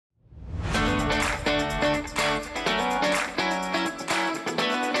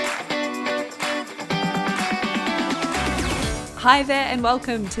Hi there and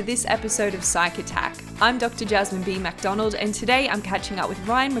welcome to this episode of Psych Attack. I'm Dr. Jasmine B. MacDonald and today I'm catching up with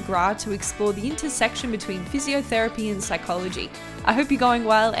Ryan McGrath to explore the intersection between physiotherapy and psychology. I hope you're going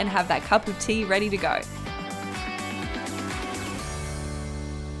well and have that cup of tea ready to go.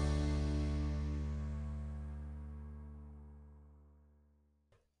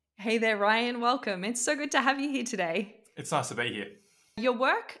 Hey there Ryan, welcome. It's so good to have you here today. It's nice to be here. Your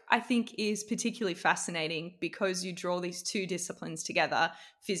work, I think, is particularly fascinating because you draw these two disciplines together,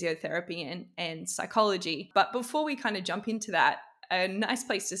 physiotherapy and psychology. But before we kind of jump into that, a nice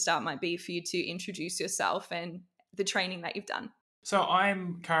place to start might be for you to introduce yourself and the training that you've done. So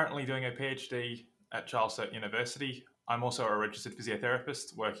I'm currently doing a PhD at Charles Sturt University. I'm also a registered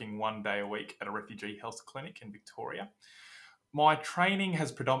physiotherapist working 1 day a week at a refugee health clinic in Victoria. My training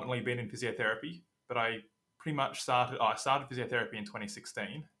has predominantly been in physiotherapy, but I started physiotherapy in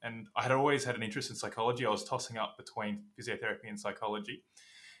 2016, and I had always had an interest in psychology. I was tossing up between physiotherapy and psychology.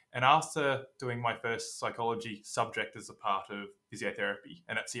 And after doing my first psychology subject as a part of physiotherapy,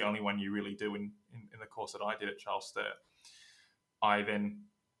 and that's the only one you really do in the course that I did at Charles Sturt, I then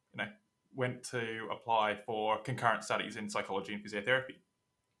went to apply for concurrent studies in psychology and physiotherapy.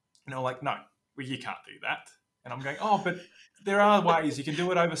 And they're like, no, well, you can't do that. And I'm going, oh, but there are ways. You can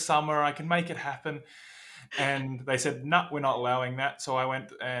do it over summer. I can make it happen. And they said, no, we're not allowing that. So I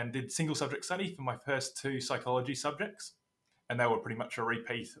went and did single subject study for my first two psychology subjects. And they were pretty much a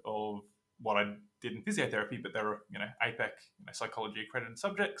repeat of what I did in physiotherapy, but they were, APEC, psychology accredited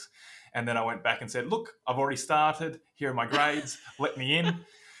subjects. And then I went back and said, look, I've already started. Here are my grades. Let me in.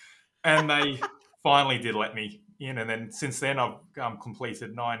 And they finally did let me in. And then since then, I've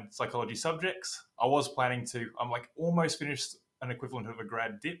completed 9 psychology subjects. I was planning to, almost finished an equivalent of a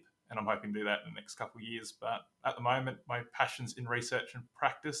grad dip, and I'm hoping to do that in the next couple of years. But at the moment, my passion's in research and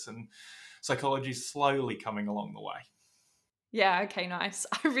practice, and psychology is slowly coming along the way. Yeah, okay, nice.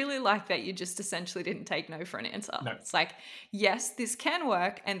 I really like that you just essentially didn't take no for an answer. No. It's like, yes, this can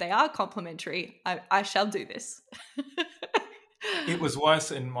work and they are complementary. I shall do this. It was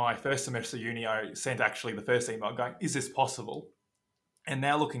worse in my first semester of uni. I sent actually the first email going, is this possible? And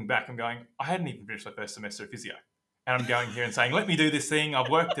now looking back, I'm going, I hadn't even finished my first semester of physio. And I'm going here and saying, let me do this thing. I've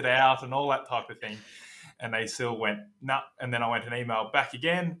worked it out and all that type of thing. And they still went, nah. And then I went an email back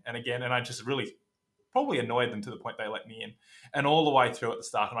again. And I just really probably annoyed them to the point they let me in. And all the way through at the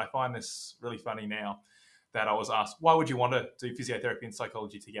start, and I find this really funny now, that I was asked, why would you want to do physiotherapy and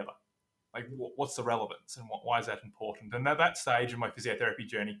psychology together? Like, what's the relevance and why is that important? And at that stage in my physiotherapy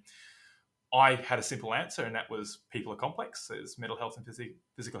journey, I had a simple answer, and that was people are complex. There's mental health and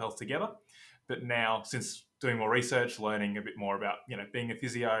physical health together. But now, since doing more research, learning a bit more about, being a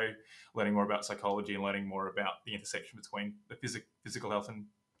physio, learning more about psychology, and learning more about the intersection between the physical health and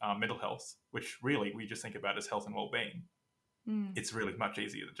mental health, which really we just think about as health and well-being, it's really much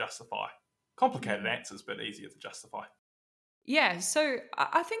easier to justify. Complicated answers, but easier to justify. Yeah, so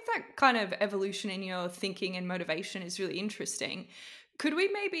I think that kind of evolution in your thinking and motivation is really interesting. Could we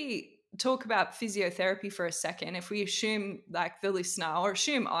maybe talk about physiotherapy for a second? If we assume, like the listener, or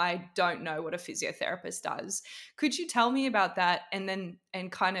assume I don't know what a physiotherapist does, could you tell me about that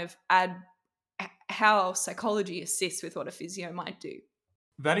and kind of add how psychology assists with what a physio might do?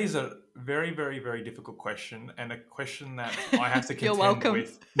 That is a very, very, very difficult question, and a question that I have to You're contend welcome.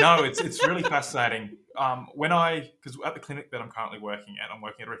 with. No, it's really fascinating. Because at the clinic that I'm currently working at, I'm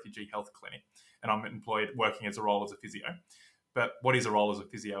working at a refugee health clinic, and I'm employed working as a role as a physio. But what is a role as a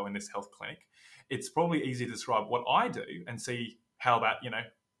physio in this health clinic? It's probably easy to describe what I do and see how that,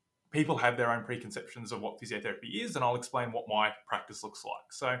 people have their own preconceptions of what physiotherapy is, and I'll explain what my practice looks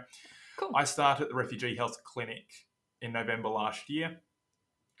like. So Cool. I started the refugee health clinic in November last year.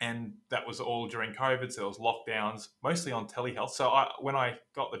 And that was all during COVID, so there was lockdowns, mostly on telehealth. So when I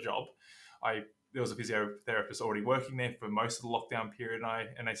got the job, there was a physiotherapist already working there for most of the lockdown period,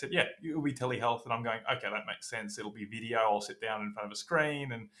 and they said, yeah, it'll be telehealth. And I'm going, okay, that makes sense. It'll be video. I'll sit down in front of a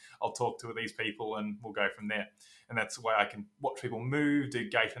screen and I'll talk to these people and we'll go from there. And that's the way I can watch people move, do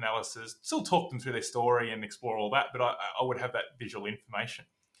gait analysis, still talk them through their story and explore all that, but I would have that visual information.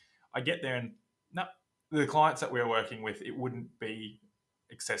 I get there and no, the clients that we're working with, it wouldn't be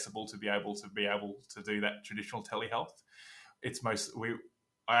accessible to be able to do that traditional telehealth.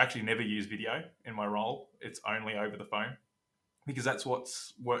 I actually never use video in my role. It's only over the phone because that's what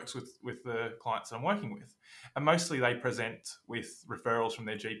works with the clients that I'm working with. And mostly they present with referrals from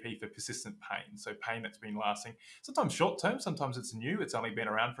their GP for persistent pain. So pain that's been lasting, sometimes short term, sometimes it's new. It's only been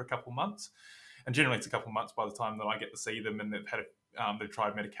around for a couple of months. And generally it's a couple of months by the time that I get to see them and they've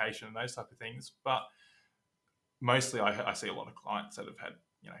tried medication and those type of things. But mostly I see a lot of clients that have had,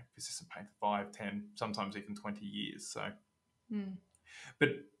 persistent pain for 5, 10, sometimes even 20 years. So Mm. But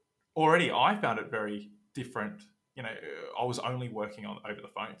already I found it very different. I was only working on over the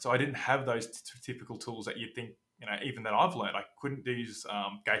phone, so I didn't have those typical tools that you'd think. Even that I've learned, I couldn't use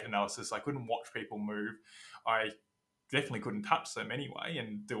gait analysis. I couldn't watch people move. I definitely couldn't touch them anyway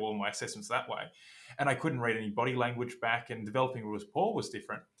and do all my assessments that way. And I couldn't read any body language back, and developing rapport was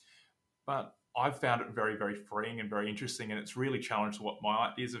different. But I've found it very, very freeing and very interesting, and it's really challenged what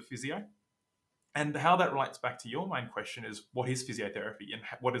my ideas of physio. And how that relates back to your main question is, what is physiotherapy and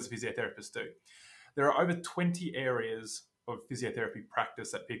what does a physiotherapist do? There are over 20 areas of physiotherapy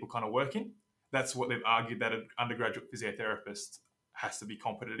practice that people kind of work in. That's what they've argued that an undergraduate physiotherapist has to be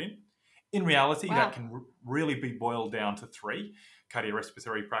competent in. In reality, that Wow. can really be boiled down to three: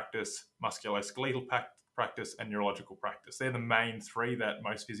 cardiorespiratory practice, musculoskeletal practice, and neurological practice. They're the main three that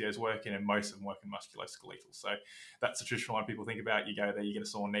most physios work in, and most of them work in musculoskeletal. So that's the traditional one people think about. You go there, you get a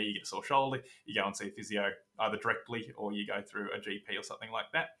sore knee, you get a sore shoulder, you go and see a physio either directly or you go through a GP or something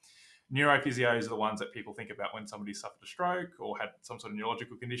like that. Neurophysios are the ones that people think about when somebody suffered a stroke or had some sort of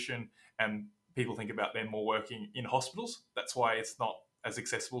neurological condition, and people think about them more working in hospitals. That's why it's not as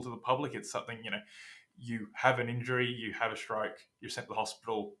accessible to the public. It's something, you have an injury, you have a stroke, you're sent to the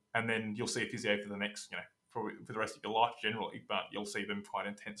hospital, and then you'll see a physio for the next, probably for the rest of your life generally, but you'll see them quite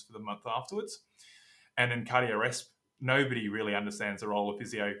intense for the month afterwards. And in cardio nobody really understands the role of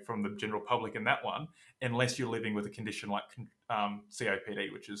physio from the general public in that one, unless you're living with a condition like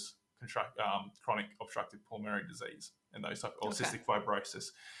COPD, which is chronic obstructive pulmonary disease, and those type, or Okay. cystic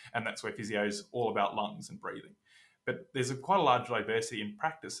fibrosis, and that's where physio is all about lungs and breathing. But there's quite a large diversity in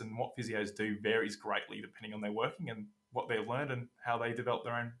practice, and what physios do varies greatly depending on their working and what they've learned and how they develop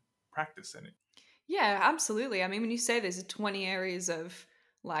their own practice in it. Yeah, absolutely. I mean, when you say there's 20 areas of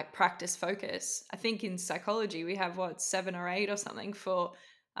like practice focus, I think in psychology we have what, seven or eight or something for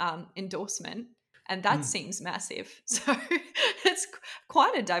endorsement, and that Mm. seems massive. So it's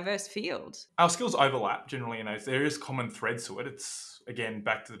quite a diverse field. Our skills overlap generally in those. There is common threads to it. It's again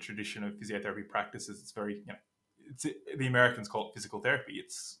back to the tradition of physiotherapy practices. It's very, it's the Americans call it physical therapy.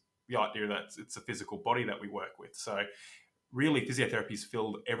 It's the idea that it's a physical body that we work with. So really, physiotherapy's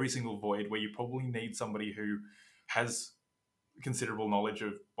filled every single void where you probably need somebody who has considerable knowledge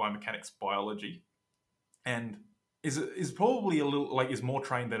of biomechanics, biology, and is probably a little like is more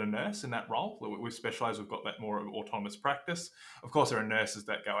trained than a nurse in that role. We've specialised. We've got that more of autonomous practice. Of course, there are nurses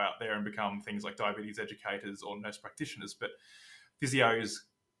that go out there and become things like diabetes educators or nurse practitioners, but physios,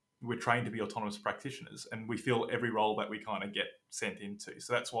 we're trained to be autonomous practitioners, and we fill every role that we kind of get sent into.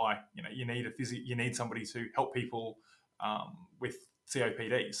 So that's why you need somebody to help people with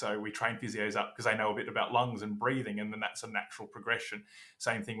COPD. So we train physios up because they know a bit about lungs and breathing, and then that's a natural progression.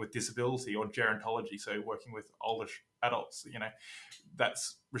 Same thing with disability or gerontology. So working with older adults,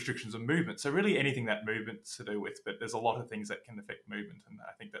 that's restrictions of movement. So really anything that movement's to do with, but there's a lot of things that can affect movement, and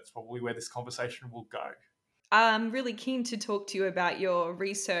I think that's probably where this conversation will go. I'm really keen to talk to you about your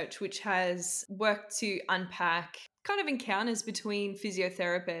research, which has worked to unpack kind of encounters between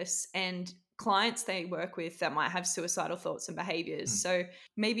physiotherapists and clients they work with that might have suicidal thoughts and behaviors. Hmm. So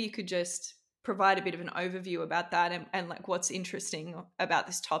maybe you could just provide a bit of an overview about that and like what's interesting about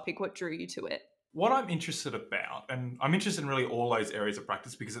this topic, what drew you to it. What I'm interested about, and I'm interested in really all those areas of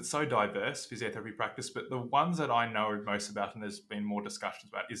practice because it's so diverse, physiotherapy practice, but the ones that I know most about and there's been more discussions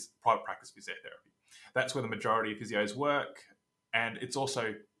about is private practice physiotherapy. That's where the majority of physios work, and it's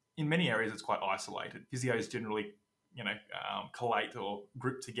also, in many areas, it's quite isolated. Physios generally, collate or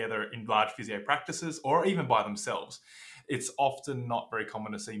group together in large physio practices or even by themselves. It's often not very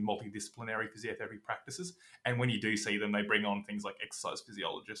common to see multidisciplinary physiotherapy practices. And when you do see them, they bring on things like exercise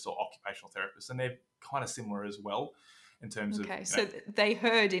physiologists or occupational therapists, and they're kind of similar as well in terms of Okay, so they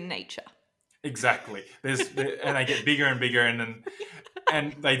herd in nature. exactly. And they get bigger and bigger,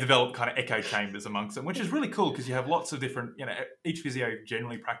 and they develop kind of echo chambers amongst them, which is really cool because you have lots of different. Each physio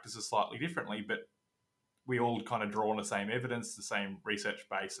generally practices slightly differently, but we all kind of draw on the same evidence, the same research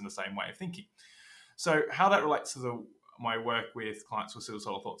base, and the same way of thinking. So how that relates to my work with clients with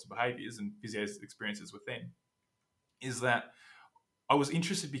suicidal thoughts and behaviours and physio's experiences with them is that I was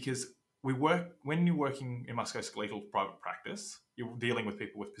interested because when you're working in musculoskeletal private practice, you're dealing with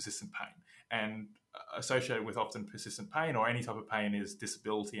people with persistent pain, and associated with often persistent pain or any type of pain is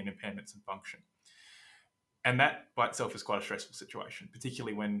disability and impairments in function, and that by itself is quite a stressful situation,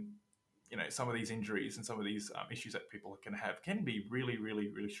 particularly when some of these injuries and some of these issues that people can have can be really, really,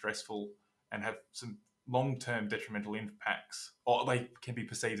 really stressful and have some long-term detrimental impacts, or they can be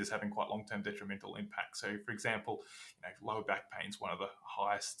perceived as having quite long-term detrimental impacts. So, for example, lower back pain is one of the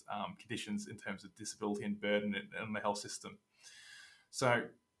highest conditions in terms of disability and burden in the health system. So,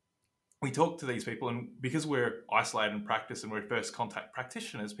 we talk to these people, and because we're isolated in practice and we're first contact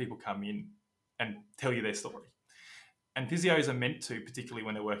practitioners, people come in and tell you their story. And physios are meant to, particularly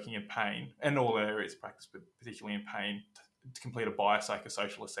when they're working in pain, and all areas of practice, but particularly in pain, to complete a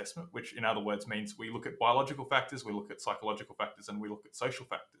biopsychosocial assessment, which in other words means we look at biological factors, we look at psychological factors, and we look at social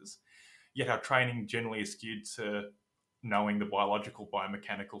factors. Yet our training generally is skewed to knowing the biological,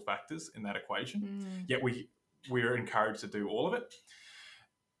 biomechanical factors in that equation. Yet we're encouraged to do all of it.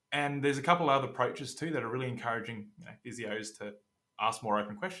 And there's a couple of other approaches too that are really encouraging physios to ask more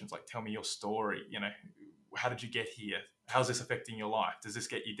open questions, like tell me your story. How did you get here? How's this affecting your life? Does this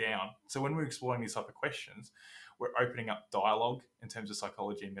get you down? So when we're exploring these type of questions, we're opening up dialogue in terms of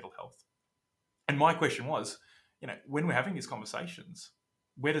psychology and mental health. And my question was, when we're having these conversations,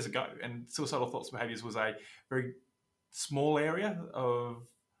 where does it go? And suicidal thoughts and behaviors was a very small area of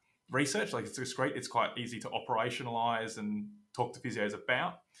research. Like, it's just great. It's quite easy to operationalize and talk to physios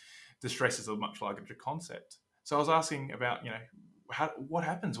about. Distress is a much larger concept. So I was asking about, what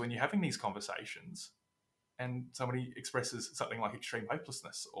happens when you're having these conversations and somebody expresses something like extreme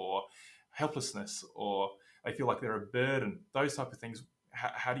hopelessness or helplessness, or they feel like they're a burden, those type of things.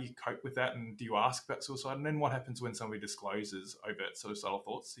 How do you cope with that? And do you ask about suicide? And then what happens when somebody discloses overt suicidal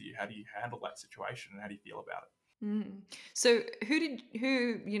thoughts to you? How do you handle that situation, and how do you feel about it? So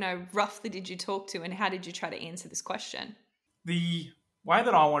who roughly did you talk to, and how did you try to answer this question? The way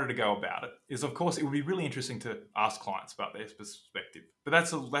that I wanted to go about it is, of course, it would be really interesting to ask clients about their perspective. But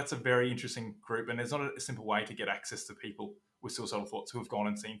that's a very interesting group, and there's not a simple way to get access to people with suicidal thoughts who have gone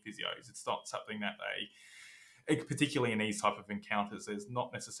and seen physios. It's not something that particularly in these type of encounters, there's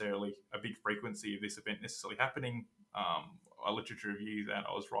not necessarily a big frequency of this event necessarily happening. A literature review that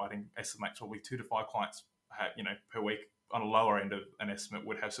I was writing estimates probably 2 to 5 clients per week on a lower end of an estimate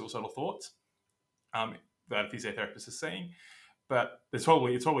would have suicidal thoughts that a physiotherapist is seeing. But it's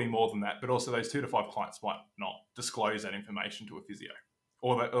probably more than that. But also those 2 to 5 clients might not disclose that information to a physio,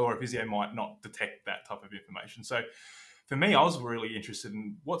 or a physio might not detect that type of information. So for me, I was really interested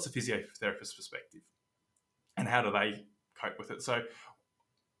in what's a physiotherapist's perspective and how do they cope with it. So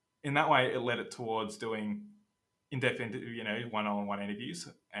in that way, it led it towards doing in-depth, one-on-one interviews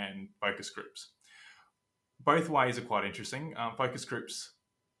and focus groups. Both ways are quite interesting. Focus groups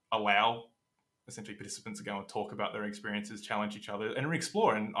allow essentially participants to go and talk about their experiences, challenge each other, and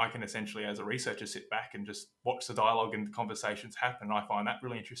explore. And I can essentially, as a researcher, sit back and just watch the dialogue and the conversations happen. And I find that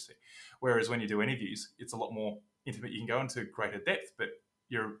really interesting. Whereas when you do interviews, it's a lot more intimate. You can go into greater depth, but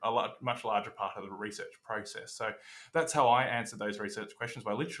you're much larger part of the research process. So that's how I answered those research questions,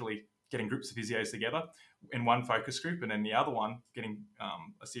 by literally getting groups of physios together in one focus group, and then the other one getting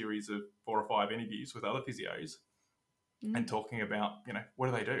a series of 4 or 5 interviews with other physios and talking about, what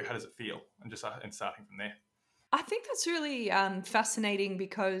do they do? How does it feel? And starting from there. I think that's really fascinating,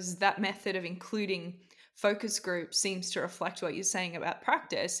 because that method of including focus groups seems to reflect what you're saying about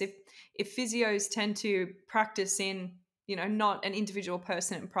practice. If physios tend to practice in, not an individual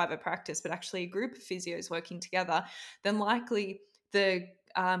person in private practice, but actually a group of physios working together, then likely the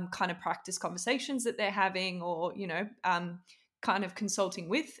kind of practice conversations that they're having, or, kind of consulting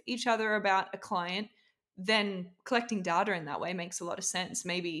with each other about a client, then collecting data in that way makes a lot of sense,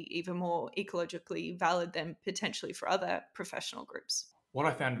 maybe even more ecologically valid than potentially for other professional groups. What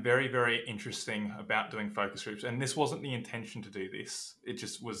I found very, very interesting about doing focus groups, and this wasn't the intention to do this, it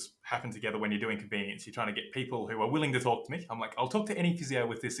just happened together when you're doing convenience. You're trying to get people who are willing to talk to me. I'm like, I'll talk to any physio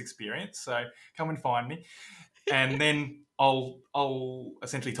with this experience, so come and find me. And then I'll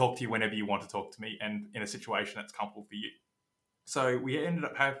essentially talk to you whenever you want to talk to me, and in a situation that's comfortable for you. So we ended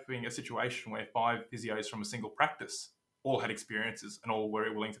up having a situation where 5 physios from a single practice all had experiences and all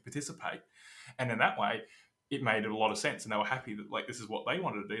were willing to participate. And in that way, it made a lot of sense, and they were happy that this is what they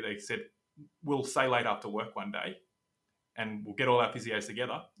wanted to do. They said, we'll stay late after work one day and we'll get all our physios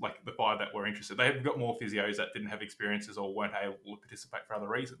together, like the 5 that were interested. They have got more physios that didn't have experiences or weren't able to participate for other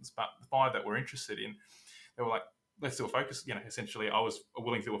reasons. But the 5 that were interested in, they were like, let's do a focus. Essentially I was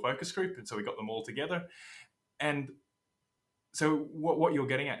willing to do a focus group. And so we got them all together. And so what you're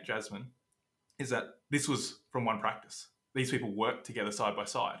getting at, Jasmine, is that this was from one practice. These people worked together side by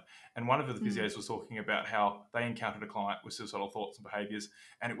side. And one of the physios was talking about how they encountered a client with suicidal thoughts and behaviours,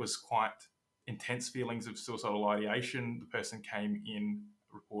 and it was quite intense feelings of suicidal ideation. The person came in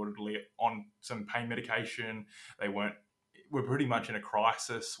reportedly on some pain medication. They were pretty much in a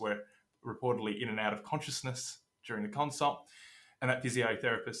crisis, were reportedly in and out of consciousness during the consult. And that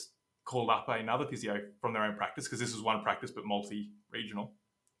physiotherapist called up another physio from their own practice, because this was one practice but multi-regional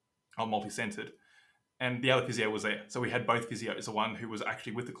or multi-centred, and the other physio was there. So we had both physios, the one who was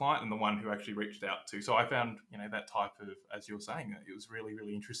actually with the client and the one who actually reached out to. So I found, that type of, as you were saying, it was really,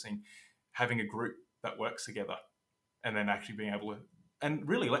 really interesting having a group that works together and then actually being able to and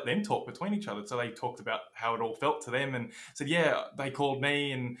really let them talk between each other. So they talked about how it all felt to them and said, yeah, they called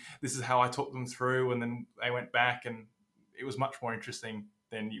me and this is how I talked them through. And then they went back and it was much more interesting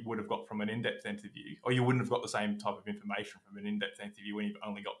than you would have got from an in-depth interview, or you wouldn't have got the same type of information from an in-depth interview when you've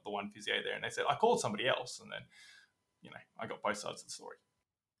only got the one physio there. And they said, I called somebody else. And then, I got both sides of the story.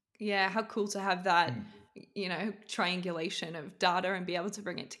 Yeah, how cool to have that, triangulation of data and be able to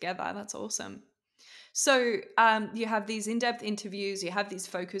bring it together. That's awesome. So you have these in-depth interviews, you have these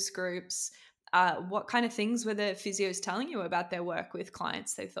focus groups. What kind of things were the physios telling you about their work with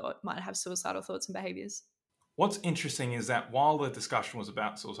clients they thought might have suicidal thoughts and behaviors? What's interesting is that while the discussion was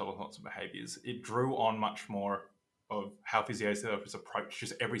about suicidal thoughts and behaviors, it drew on much more of how physiotherapists approach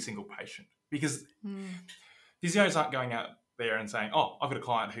just every single patient. Because physios aren't going out there and saying, "Oh, I've got a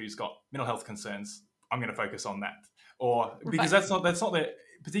client who's got mental health concerns. I'm going to focus on that," or because Right. that's not their,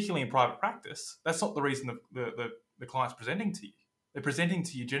 particularly in private practice. That's not the reason the client's presenting to you. They're presenting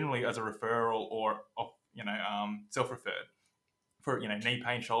to you generally as a referral or self-referred for knee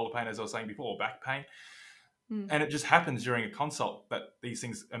pain, shoulder pain, as I was saying before, back pain. Mm. And it just happens during a consult that these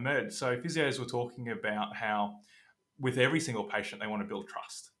things emerge. So physios were talking about how with every single patient they want to build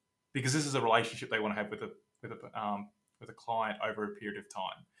trust because this is a relationship they want to have with a client over a period of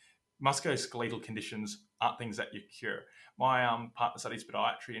time. Musculoskeletal conditions aren't things that you cure. My partner studies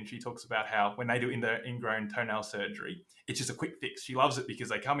podiatry, and she talks about how when they do ingrown toenail surgery, it's just a quick fix. She loves it because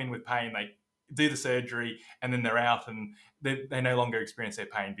they come in with pain, they do the surgery, and then they're out, and they no longer experience their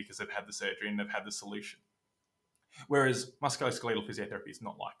pain because they've had the surgery and they've had the solution. Whereas musculoskeletal physiotherapy is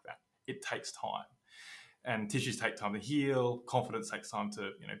not like that. It takes time, and tissues take time to heal. Confidence takes time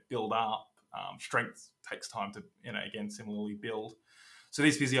to build up. Strength takes time to again similarly build. So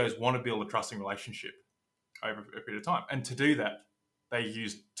these physios want to build a trusting relationship over a period of time, and to do that, they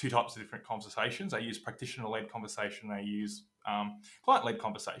use two types of different conversations. They use practitioner-led conversation. They use client-led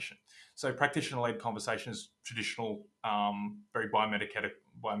conversation. So practitioner-led conversation is traditional, very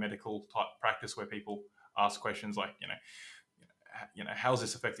biomedical type practice where people ask questions like, how's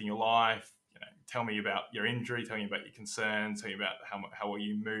this affecting your life? Tell me about your injury. Tell me about your concerns. Tell me about how well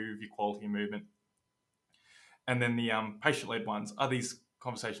you move, your quality of movement. And then the patient-led ones are these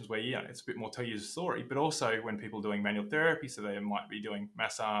conversations where, it's a bit more tell you a story, but also when people are doing manual therapy, so they might be doing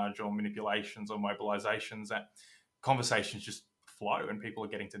massage or manipulations or mobilizations, that conversations just flow and people are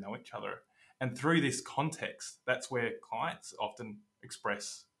getting to know each other. And through this context, that's where clients often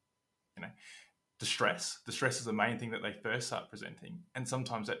express, distress. Distress is the main thing that they first start presenting. And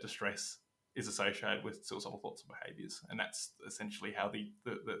sometimes that distress is associated with suicidal thoughts and behaviors. And that's essentially how the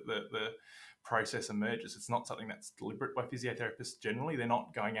process emerges. It's not something that's deliberate by physiotherapists generally. They're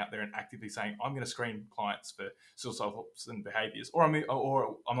not going out there and actively saying, I'm going to screen clients for suicidal thoughts and behaviors, or I'm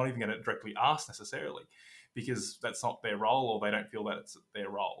not even going to directly ask necessarily, because that's not their role, or they don't feel that it's their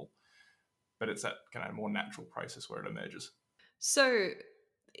role. But it's that kind of more natural process where it emerges. So,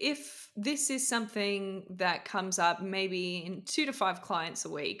 if this is something that comes up maybe in 2 to 5 clients a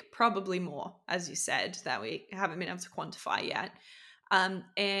week, probably more, as you said, that we haven't been able to quantify yet,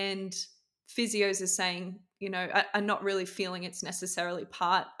 and physios are saying, are not really feeling it's necessarily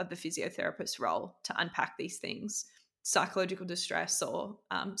part of the physiotherapist's role to unpack these things, psychological distress or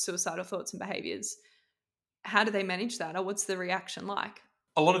suicidal thoughts and behaviors. How do they manage that, or what's the reaction like?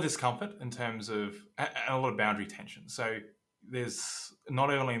 A lot of discomfort in terms of, and a lot of boundary tension. So there's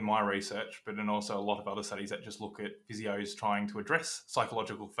not only in my research, but in also a lot of other studies that just look at physios trying to address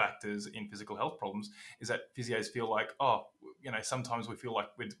psychological factors in physical health problems, is that physios feel like, sometimes we feel like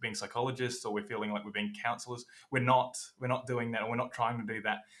we're being psychologists or we're feeling like we're being counselors. We're not doing that, or we're not trying to do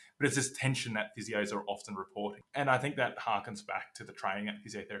that. But it's this tension that physios are often reporting. And I think that harkens back to the training that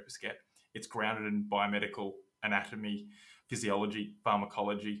physiotherapists get. It's grounded in biomedical anatomy, physiology,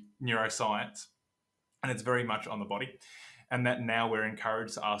 pharmacology, neuroscience, and it's very much on the body. And that now we're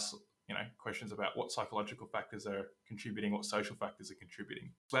encouraged to ask, questions about what psychological factors are contributing, what social factors are contributing.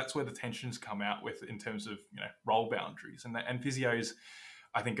 So that's where the tensions come out with in terms of, role boundaries. And physios,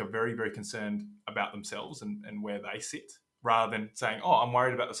 I think, are very, very concerned about themselves and where they sit, rather than saying, oh, I'm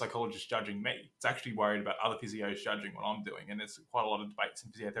worried about the psychologist judging me. It's actually worried about other physios judging what I'm doing. And there's quite a lot of debates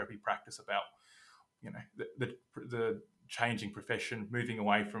in physiotherapy practice about, the changing profession, moving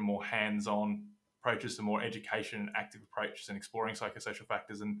away from more hands-on approaches to more education and active approaches and exploring psychosocial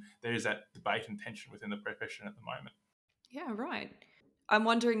factors. And there is that debate and tension within the profession at the moment. Yeah, right. I'm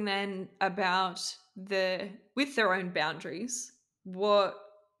wondering then about with their own boundaries, what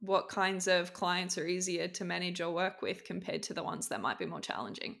kinds of clients are easier to manage or work with compared to the ones that might be more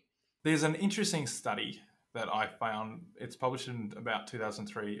challenging. There's an interesting study that I found. It's published in about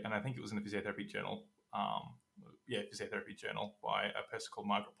 2003, and I think it was in the Physiotherapy Journal. Physiotherapy Journal by a person called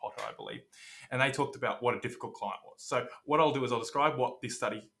Margaret Potter, I believe. And they talked about what a difficult client was. So what I'll do is I'll describe what this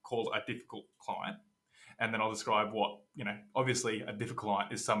study called a difficult client, and then I'll describe what, obviously a difficult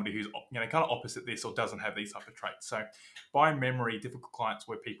client is somebody who's, kind of opposite this or doesn't have these type of traits. So by memory, difficult clients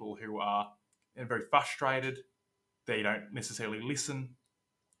were people who are very frustrated. They don't necessarily listen.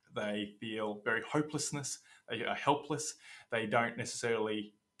 They feel very hopelessness. They are helpless. They don't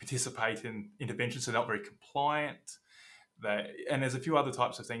necessarily participate in interventions, so they're not very compliant. And there's a few other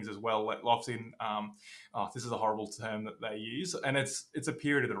types of things as well. That often, this is a horrible term that they use, and it's a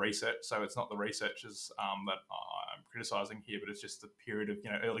period of the research. So it's not the researchers that I'm criticising here, but it's just the period of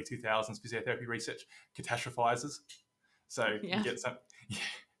early 2000s physiotherapy research catastrophizes. So you Yeah. get some, yeah,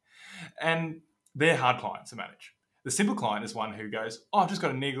 and they're hard clients to manage. The simple client is one who goes, "Oh, I've just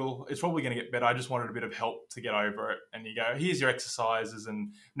got a niggle. It's probably going to get better. I just wanted a bit of help to get over it." And you go, "Here's your exercises,"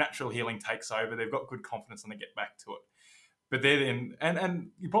 and natural healing takes over. They've got good confidence and they get back to it. But they're then,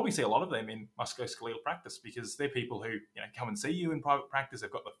 and you probably see a lot of them in musculoskeletal practice because they're people who come and see you in private practice. They've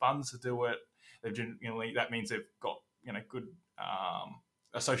got the funds to do it. They've generally, that means they've got good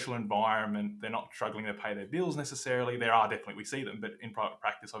a social environment. They're not struggling to pay their bills necessarily. There are definitely, we see them, but in private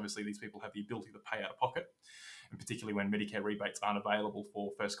practice, obviously these people have the ability to pay out of pocket, and particularly when Medicare rebates aren't available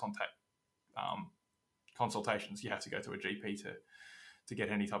for first contact consultations, you have to go to a GP to get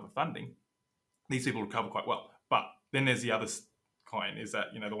any type of funding. These people recover quite well. But then there's the other coin, is that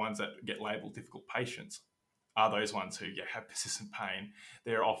the ones that get labelled difficult patients are those ones who have persistent pain.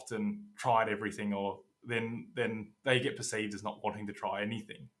 They're often tried everything, or then they get perceived as not wanting to try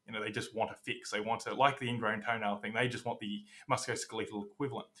anything. They just want a fix. They want to, like the ingrown toenail thing, they just want the musculoskeletal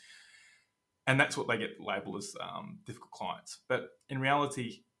equivalent. And that's what they get labelled as difficult clients. But in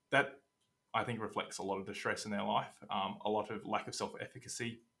reality, that I think reflects a lot of distress in their life, a lot of lack of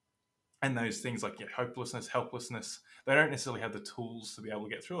self-efficacy, and those things like hopelessness, helplessness. They don't necessarily have the tools to be able to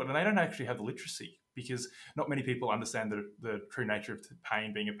get through it, and they don't actually have the literacy, because not many people understand the true nature of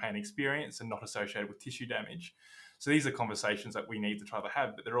pain being a pain experience and not associated with tissue damage. So these are conversations that we need to try to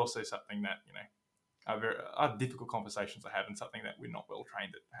have, but they're also something that are difficult conversations to have, and something that we're not well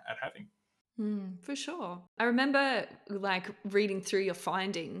trained at having. For sure. I remember reading through your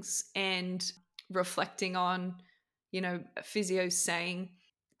findings and reflecting on, physios saying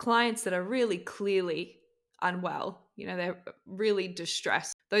clients that are really clearly unwell, they're really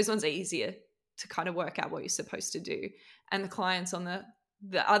distressed. Those ones are easier to kind of work out what you're supposed to do. And the clients on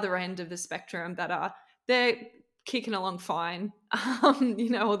the other end of the spectrum they're kicking along fine,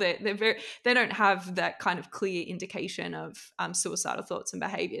 or they don't have that kind of clear indication of suicidal thoughts and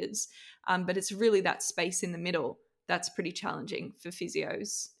behaviors. But it's really that space in the middle that's pretty challenging for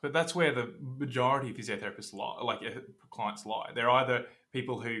physios. But that's where the majority of physiotherapists lie, clients lie. They're either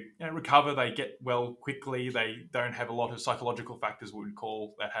people who recover, they get well quickly, they don't have a lot of psychological factors we would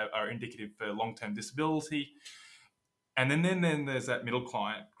call that are indicative for long-term disability. And then there's that middle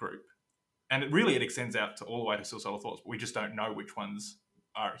client group. And it extends out to all the way to suicidal thoughts, but we just don't know which ones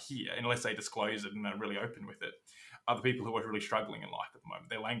are here unless they disclose it and are really open with it. Are the people who are really struggling in life at the moment.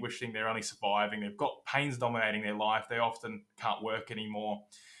 They're languishing, they're only surviving, they've got pains dominating their life, they often can't work anymore.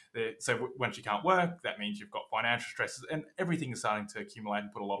 So once you can't work, that means you've got financial stresses, and everything is starting to accumulate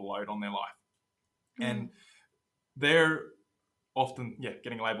and put a lot of load on their life. And they're often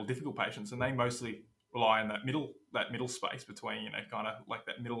getting labelled difficult patients, and they mostly rely on that middle space between kind of like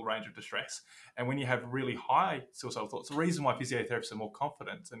that middle range of distress. And when you have really high suicidal thoughts, the reason why physiotherapists are more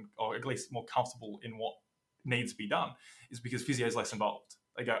confident or at least more comfortable in what needs to be done is because physio is less involved.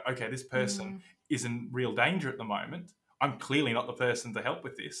 They go, okay, this person is in real danger at the moment. I'm clearly not the person to help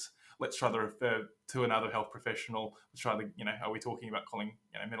with this. Let's try to refer to another health professional. Let's try to, are we talking about calling,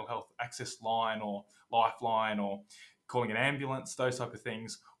 mental health access line or lifeline, or calling an ambulance, those type of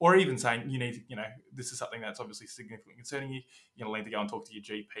things, or even saying you need, this is something that's obviously significantly concerning you. You're going to need to go and talk to your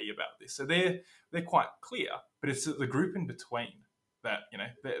GP about this. So they're quite clear, but it's the group in between that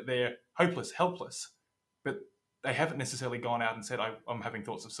they're hopeless, helpless, but they haven't necessarily gone out and said I'm having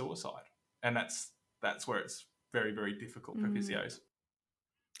thoughts of suicide, and that's where it's very, very difficult for physios.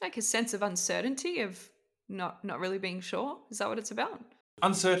 Like a sense of uncertainty of not really being sure. Is that what it's about?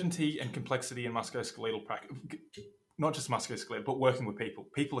 Uncertainty and complexity in musculoskeletal practice. Not just musculoskeletal, but working with people.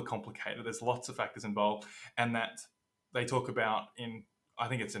 People are complicated. There's lots of factors involved, and that they talk about I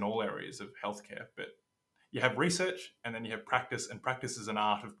think it's in all areas of healthcare, but you have research and then you have practice, and practice is an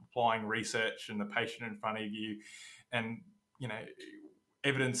art of applying research and the patient in front of you. And,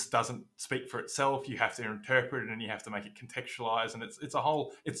 evidence doesn't speak for itself. You have to interpret it and you have to make it contextualize, and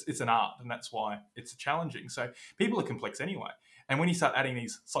it's an art, and that's why it's challenging. So people are complex anyway. And when you start adding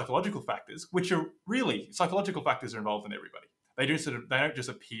these psychological factors, which are really psychological factors, are involved in everybody. They don't just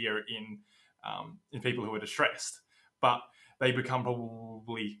appear in people who are distressed, but they become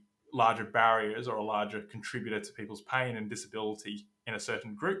probably larger barriers or a larger contributor to people's pain and disability in a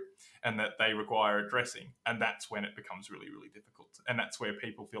certain group, and that they require addressing. And that's when it becomes really, really difficult. And that's where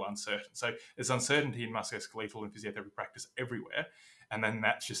people feel uncertain. So there's uncertainty in musculoskeletal and physiotherapy practice everywhere. And then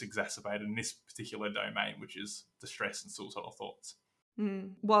that's just exacerbated in this particular domain, which is distress and suicidal thoughts.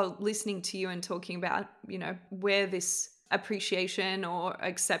 While listening to you and talking about, where this appreciation or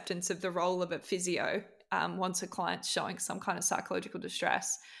acceptance of the role of a physio once a client's showing some kind of psychological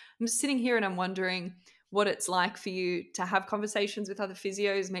distress, I'm sitting here and I'm wondering what it's like for you to have conversations with other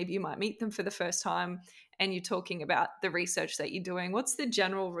physios. Maybe you might meet them for the first time and you're talking about the research that you're doing. What's the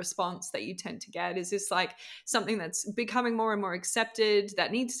general response that you tend to get? Is this like something that's becoming more and more accepted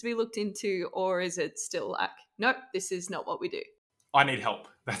that needs to be looked into? Or is it still like, nope, this is not what we do? I need help.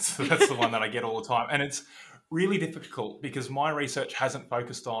 That's the one that I get all the time. And it's really difficult because my research hasn't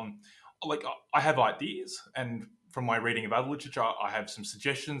focused on, like, I have ideas, and from my reading of other literature, I have some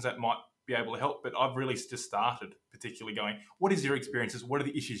suggestions that might be able to help, but I've really just started particularly going, what is your experiences? What are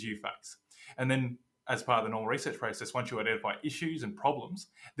the issues you face? And then as part of the normal research process, once you identify issues and problems,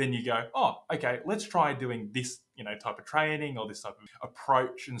 then you go, oh, okay, let's try doing this, type of training or this type of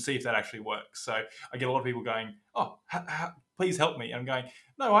approach and see if that actually works. So I get a lot of people going, oh, please help me. And I'm going,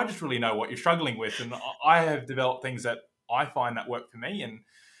 no, I just really know what you're struggling with. And I have developed things that I find that work for me. And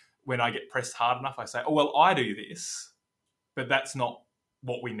when I get pressed hard enough, I say, oh, well, I do this, but that's not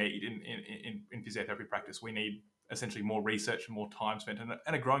what we need in physiotherapy practice. We need essentially more research and more time spent,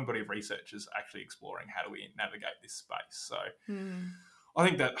 and a growing body of researchers actually exploring how do we navigate this space. So I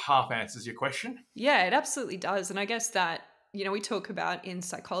think that half answers your question. Yeah, it absolutely does. And I guess that, we talk about in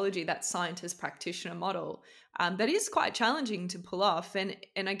psychology that scientist practitioner model that is quite challenging to pull off. And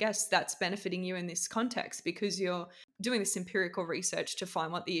I guess that's benefiting you in this context because you're doing this empirical research to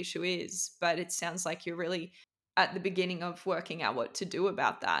find what the issue is. But it sounds like you're really at the beginning of working out what to do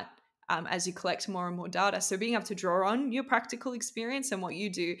about that as you collect more and more data. So being able to draw on your practical experience and what you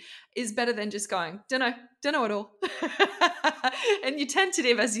do is better than just going, don't know at all. And you're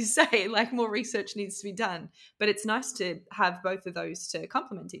tentative, as you say, like more research needs to be done. But it's nice to have both of those to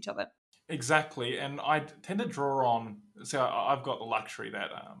complement each other. Exactly. And I tend to draw on, so I've got the luxury that,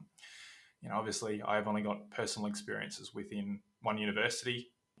 obviously I've only got personal experiences within one university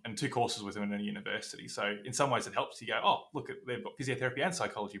and 2 courses within a university. So in some ways it helps you go, oh, look, they've got physiotherapy and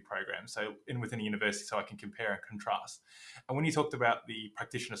psychology programs within a university, so I can compare and contrast. And when you talked about the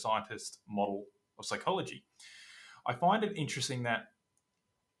practitioner scientist model of psychology, I find it interesting that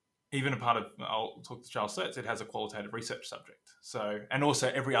even a part of, I'll talk to Charles Surtz, it has a qualitative research subject. So, and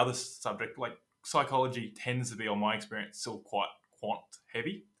also every other subject, like psychology tends to be, on my experience, still quite quant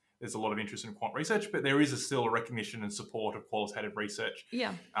heavy. There's a lot of interest in quant research, but there is still a recognition and support of qualitative research,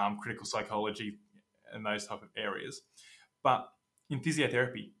 critical psychology, and those type of areas. But in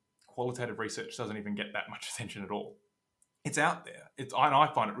physiotherapy, qualitative research doesn't even get that much attention at all. It's out there. And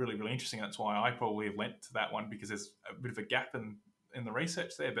I find it really, really interesting. That's why I probably have lent to that one, because there's a bit of a gap in the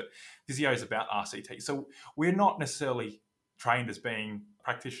research there. But physio is about RCT. So we're not necessarily trained as being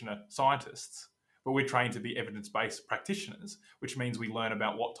practitioner scientists, but we're trained to be evidence-based practitioners, which means we learn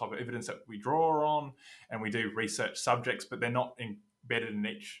about what type of evidence that we draw on, and we do research subjects, but they're not embedded in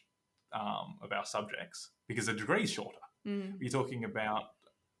each of our subjects because the degree is shorter. You're talking about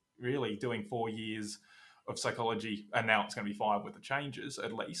really doing 4 years of psychology, and now it's going to be 5 with the changes,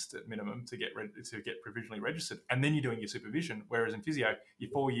 at least at minimum, to get provisionally registered, and then you're doing your supervision. Whereas in physio, you're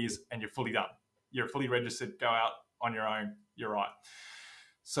 4 years and you're fully done. You're fully registered. Go out on your own. You're right.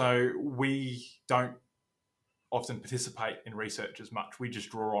 So we don't often participate in research as much. We just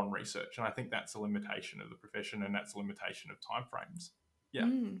draw on research, and I think that's a limitation of the profession, and that's a limitation of timeframes. Yeah.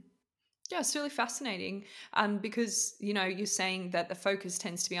 Yeah, it's really fascinating because, you're saying that the focus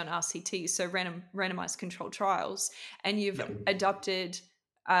tends to be on RCT, so randomized controlled trials, and you've adopted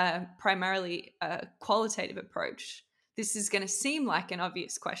primarily a qualitative approach. This is going to seem like an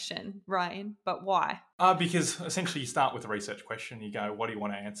obvious question, Ryan, but why? Because essentially you start with a research question, you go, what do you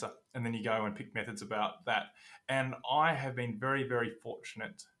want to answer? And then you go and pick methods about that. And I have been very, very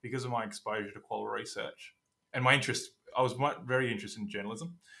fortunate because of my exposure to quality research and my interest. I was very interested in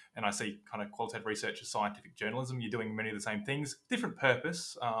journalism, and I see kind of qualitative research as scientific journalism. You're doing many of the same things, different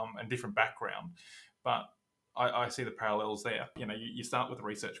purpose and different background, but I see the parallels there. You start with a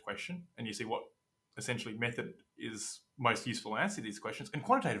research question and you see what essentially method is most useful in answer to these questions, and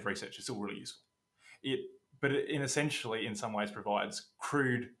quantitative research is still really useful. But it essentially, in some ways, provides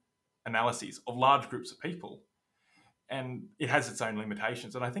crude analyses of large groups of people, and it has its own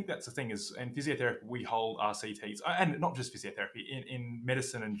limitations. And I think that's the thing is, in physiotherapy, we hold RCTs, and not just physiotherapy, in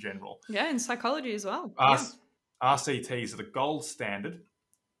medicine in general. Yeah, in psychology as well. Yeah. RCTs are the gold standard,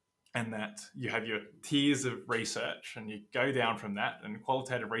 and that you have your tiers of research and you go down from that, and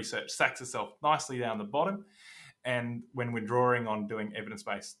qualitative research stacks itself nicely down the bottom. And when we're drawing on doing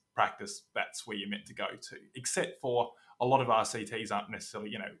evidence-based practice, that's where you're meant to go to, except for a lot of RCTs aren't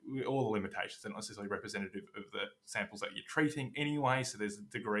necessarily, all the limitations are not necessarily representative of the samples that you're treating anyway. So there's a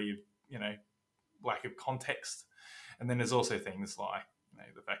degree of, lack of context. And then there's also things like,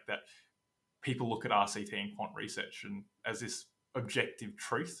 the fact that people look at RCT and quant research and as this objective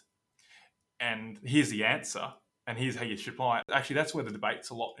truth. And here's the answer, and here's how you should apply it. Actually, that's where the debate's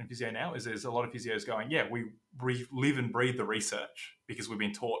a lot in physio now, is there's a lot of physios going, yeah, we live and breathe the research because we've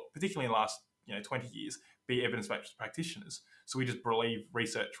been taught, particularly in the last 20 years, be evidence-based practitioners. So we just believe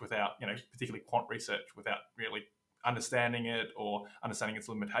research without, particularly quant research, without really understanding it or understanding its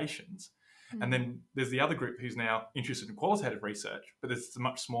limitations. Mm. And then there's the other group who's now interested in qualitative research, but it's a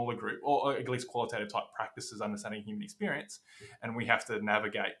much smaller group, or at least qualitative type practices, understanding human experience. And we have to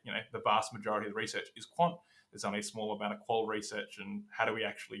navigate, the vast majority of the research is quant. There's only a small amount of qual research, and how do we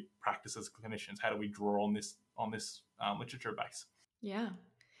actually practice as clinicians? How do we draw on this literature base? Yeah.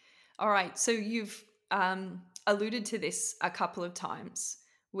 All right. So you've alluded to this a couple of times,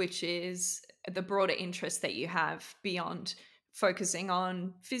 which is the broader interest that you have beyond focusing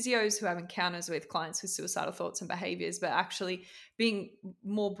on physios who have encounters with clients with suicidal thoughts and behaviors, but actually being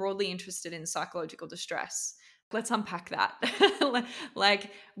more broadly interested in psychological distress. Let's unpack that.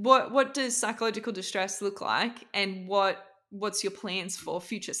 Like, what does psychological distress look like, and what's your plans for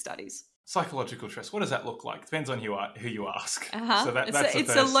future studies? Psychological stress, what does that look like? Depends on who you ask. Uh-huh. So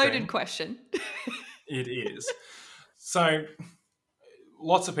it's a loaded question. It is. So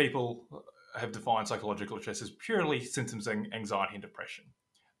lots of people have defined psychological distress as purely symptoms of anxiety and depression.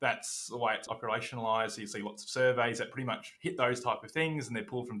 That's the way it's operationalized. You see lots of surveys that pretty much hit those type of things, and they're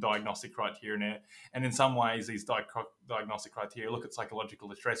pulled from diagnostic criteria. And in some ways, these diagnostic criteria look at psychological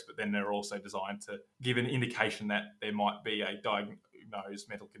distress, but then they're also designed to give an indication that there might be a diagnosed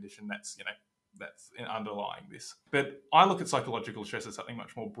mental condition that's underlying this. But I look at psychological distress as something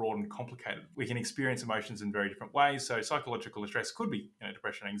much more broad and complicated. We can experience emotions in very different ways. So psychological distress could be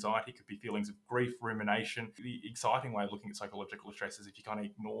depression, anxiety, could be feelings of grief, rumination. The exciting way of looking at psychological distress is if you kind of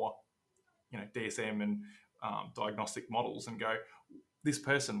ignore DSM and diagnostic models and go, this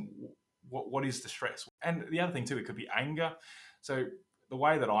person, what is the stress? And the other thing too, it could be anger. So the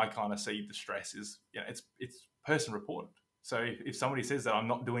way that I kind of see distress is, it's person reported. So if somebody says that I'm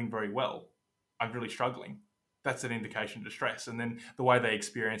not doing very well, I'm really struggling, that's an indication of distress. And then the way they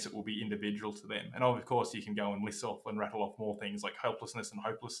experience it will be individual to them. And of course, you can go and list off and rattle off more things like helplessness and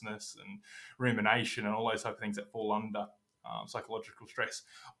hopelessness and rumination and all those type of things that fall under psychological stress.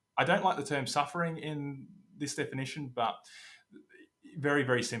 I don't like the term suffering in this definition, but very,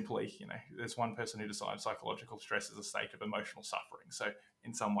 very simply, there's one person who decides psychological stress is a state of emotional suffering. So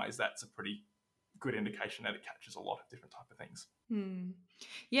in some ways, that's a pretty good indication that it captures a lot of different type of things.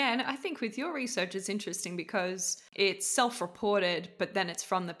 Yeah, and I think with your research, it's interesting because it's self-reported, but then it's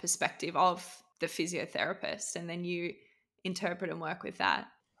from the perspective of the physiotherapist, and then you interpret and work with that.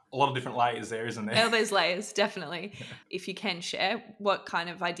 A lot of different layers there, isn't there? Oh, there's layers, definitely. If you can share, what kind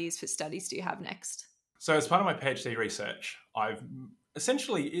of ideas for studies do you have next? So as part of my PhD research, I've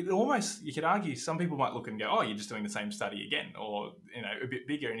essentially, you could argue, some people might look and go, oh, you're just doing the same study again, or a bit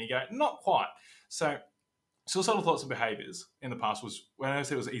bigger, and you go, not quite. So suicidal thoughts and behaviours in the past was, when I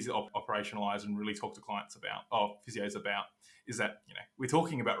said it was easy to operationalise and really talk to clients about, physios about, is that, we're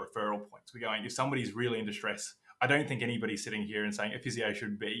talking about referral points. We're going, if somebody's really in distress, I don't think anybody's sitting here and saying a physio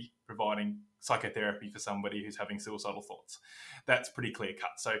should be providing psychotherapy for somebody who's having suicidal thoughts. That's pretty clear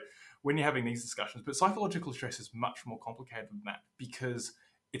cut. So when you're having these discussions, but psychological stress is much more complicated than that because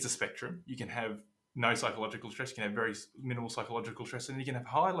it's a spectrum. You can have no psychological stress, you can have very minimal psychological stress, and you can have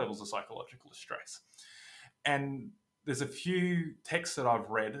high levels of psychological stress. And there's a few texts that I've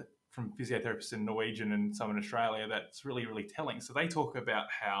read from physiotherapists in Norwegian and some in Australia that's really, really telling. So they talk about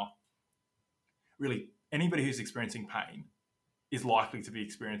how really anybody who's experiencing pain is likely to be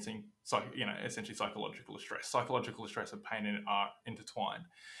experiencing, essentially psychological distress. Psychological distress and pain are intertwined.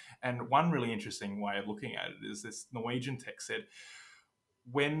 And one really interesting way of looking at it is this Norwegian text said,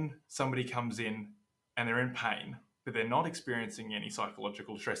 when somebody comes in and they're in pain, but they're not experiencing any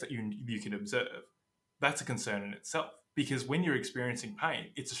psychological distress that you can observe, that's a concern in itself. Because when you're experiencing pain,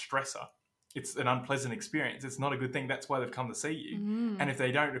 it's a stressor. it's an unpleasant experience. It's not a good thing. That's why they've come to see you. And Mm, if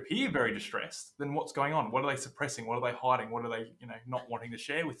they don't appear very distressed, then what's going on? What are they suppressing? What are they hiding? What are they, not wanting to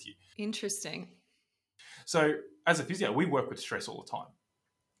share with you? interesting. So as a physio, we work with stress all the time.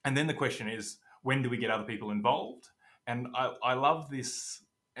 And then the question is, when do we get other people involved? And I love this,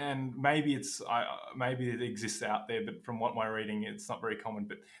 and maybe it exists out there, but from what my reading, it's not very common.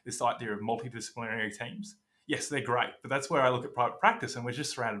 But this idea of multidisciplinary teams, yes, they're great, but that's where I look at private practice, and we're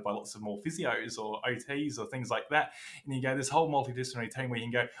just surrounded by lots of more physios or OTs or things like that. And you go, this whole multidisciplinary team where you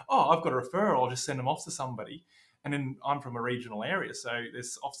can go, oh, I've got a referral, I'll just send them off to somebody. And then I'm from a regional area, so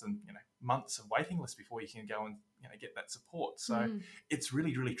there's often months of waiting list before you can go and get that support. So Mm. it's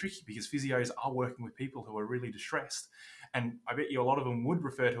really, really tricky because physios are working with people who are really distressed. And I bet you a lot of them would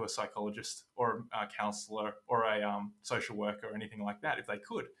refer to a psychologist or a counsellor or a social worker or anything like that if they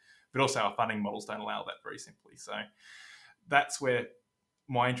could. But also our funding models don't allow that very simply. So that's where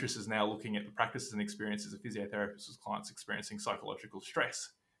my interest is now looking at the practices and experiences of physiotherapists with clients experiencing psychological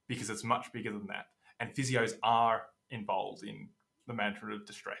stress, because it's much bigger than that. And physios are involved in the management of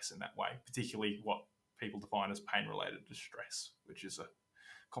distress in that way, particularly what people define as pain-related distress, which is a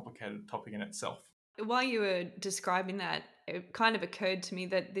complicated topic in itself. While you were describing that, it kind of occurred to me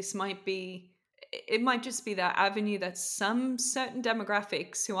that it might just be that avenue that some certain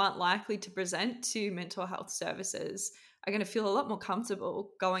demographics who aren't likely to present to mental health services are going to feel a lot more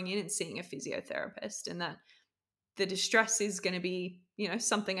comfortable going in and seeing a physiotherapist, and that the distress is going to be,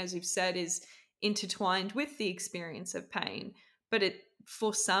 something, as you've said, is intertwined with the experience of pain. But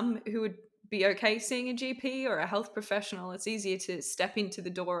for some who would be okay seeing a GP or a health professional, it's easier to step into the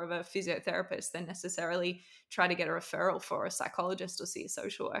door of a physiotherapist than necessarily try to get a referral for a psychologist or see a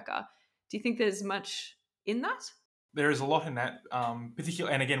social worker. Do you think there's much in that? There is a lot in that, particular,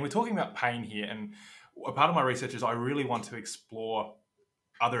 and again, we're talking about pain here. And a part of my research is I really want to explore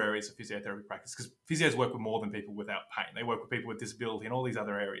other areas of physiotherapy practice, because physios work with more than people without pain. They work with people with disability and all these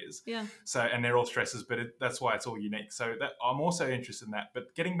other areas. Yeah. So, and they're all stresses, but that's why it's all unique. So that I'm also interested in that.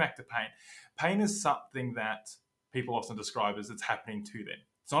 But getting back to pain, pain is something that people often describe as it's happening to them.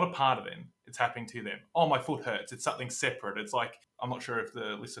 It's not a part of them. It's happening to them. Oh, my foot hurts. It's something separate. It's like, I'm not sure if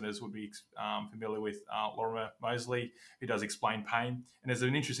the listeners would be familiar with Lorimer Moseley, who does Explain Pain. And there's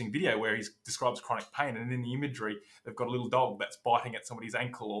an interesting video where he describes chronic pain. And in the imagery, they've got a little dog that's biting at somebody's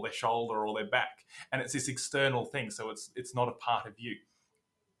ankle or their shoulder or their back. And it's this external thing. So it's not a part of you.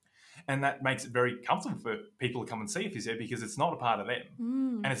 And that makes it very comfortable for people to come and see a physio because it's not a part of them.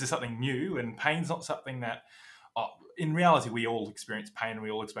 Mm. And it's just something new. And pain's not something that, in reality, we all experience pain, and we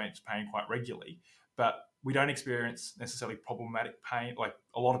all experience pain quite regularly. But we don't experience necessarily problematic pain. Like,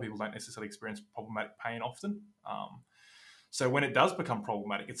 a lot of people don't necessarily experience problematic pain often. So when it does become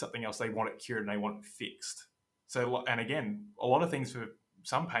problematic, it's something else. They want it cured and they want it fixed. So, and again, a lot of things for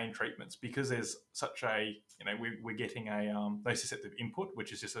some pain treatments, because there's such a, we're getting a nociceptive input,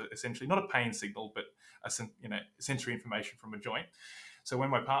 which is just essentially not a pain signal, but sensory information from a joint. So when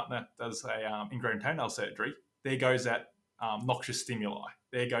my partner does a ingrown toenail surgery, there goes that noxious stimuli.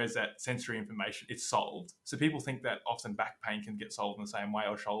 There goes that sensory information. It's solved. So people think that often back pain can get solved in the same way,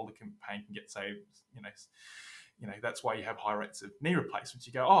 or shoulder pain can get saved. That's why you have high rates of knee replacements.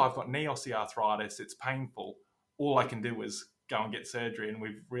 You go, oh, I've got knee osteoarthritis. It's painful. All I can do is go and get surgery. And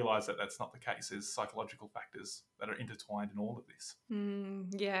we've realised that that's not the case. There's psychological factors that are intertwined in all of this.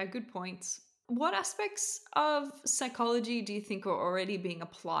 Yeah, good points. What aspects of psychology do you think are already being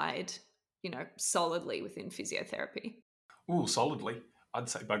applied, solidly within physiotherapy? Ooh, solidly. I'd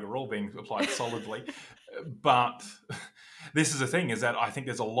say bugger all being applied solidly. But this is the thing, is that I think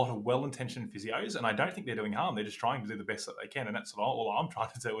there's a lot of well-intentioned physios, and I don't think they're doing harm. They're just trying to do the best that they can. And that's all I'm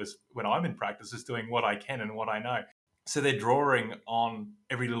trying to do is, when I'm in practice, is doing what I can and what I know. So they're drawing on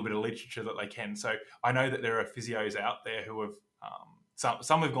every little bit of literature that they can. So I know that there are physios out there who have,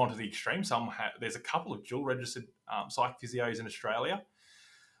 some have gone to the extreme. There's a couple of dual registered psych physios in Australia.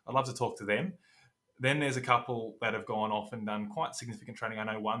 I'd love to talk to them. Then there's a couple that have gone off and done quite significant training. I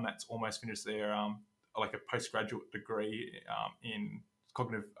know one that's almost finished their like a postgraduate degree in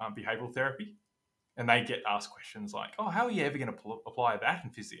cognitive behavioural therapy, and they get asked questions like, "Oh, how are you ever going to apply that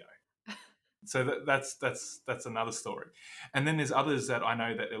in physio?" So that's another story. And then there's others that I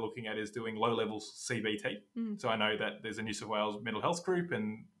know that they're looking at is doing low level CBT. So I know that there's a New South Wales mental health group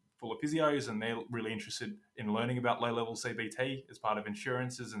and full of physios, and they're really interested in learning about low level CBT as part of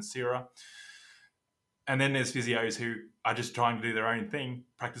insurances and CIRA. And then there's physios who are just trying to do their own thing,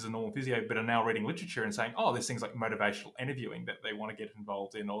 practice a normal physio, but are now reading literature and saying, oh, there's things like motivational interviewing that they want to get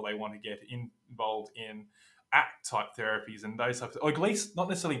involved in, or they want to get involved in ACT type therapies and those types, or at least not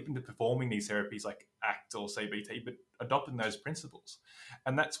necessarily performing these therapies like ACT or CBT, but adopting those principles.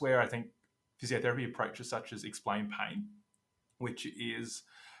 And that's where I think physiotherapy approaches such as Explain Pain, which is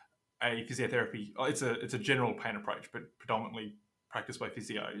a physiotherapy. It's a general pain approach, but predominantly practiced by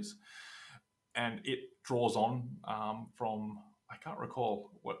physios, and it draws on from, I can't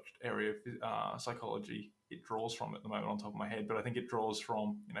recall what area of psychology it draws from at the moment on top of my head, but I think it draws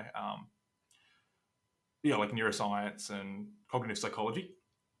from like neuroscience and cognitive psychology.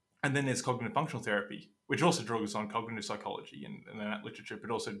 And then there's cognitive functional therapy, which also draws on cognitive psychology and that literature, but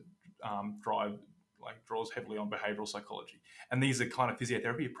also draws heavily on behavioral psychology. And these are kind of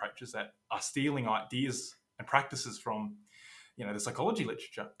physiotherapy approaches that are stealing ideas and practices from the psychology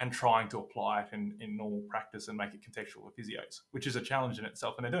literature and trying to apply it in normal practice and make it contextual for physios, which is a challenge in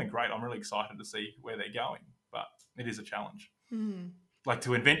itself. And they're doing great. I'm really excited to see where they're going, but it is a challenge. Like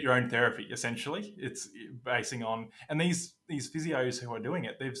to invent your own therapy, essentially. It's basing on, and these physios who are doing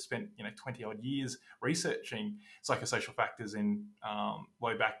it, they've spent 20 odd years researching psychosocial factors in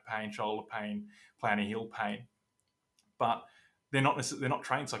low back pain, shoulder pain, plantar heel pain, but they're not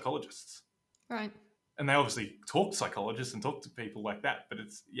trained psychologists, right? And they obviously talk to psychologists and talk to people like that, but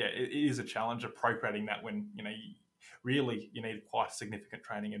it is a challenge appropriating that when you need quite significant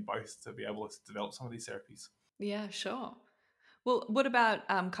training in both to be able to develop some of these therapies. Yeah, sure. Well, what about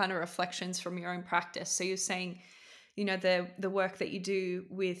kind of reflections from your own practice? So you're saying, the work that you do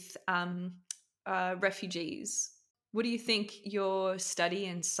with refugees. What do you think your study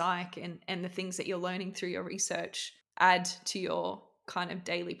in psych and the things that you're learning through your research add to your kind of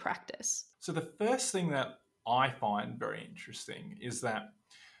daily practice? So the first thing that I find very interesting is that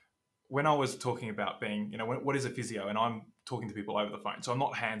when I was talking about being, what is a physio, and I'm talking to people over the phone, so I'm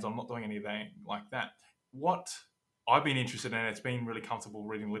not hands-on, I'm not doing anything like that. What I've been interested in, and it's been really comfortable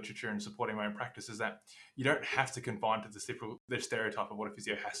reading literature and supporting my own practice, is that you don't have to confine to the stereotype of what a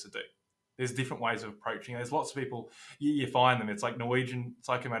physio has to do. There's different ways of approaching it. There's lots of people, you find them, it's like Norwegian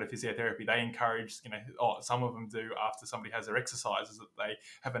psychomotor physiotherapy. They encourage, some of them do after somebody has their exercises, that they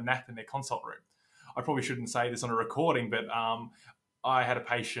have a nap in their consult room. I probably shouldn't say this on a recording, but I had a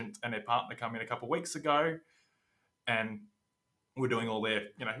patient and their partner come in a couple of weeks ago, and we're doing all their,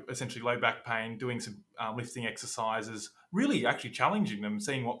 essentially low back pain, doing some lifting exercises, really actually challenging them,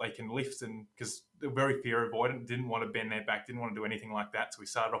 seeing what they can lift, and because they're very fear avoidant, didn't want to bend their back, didn't want to do anything like that. So we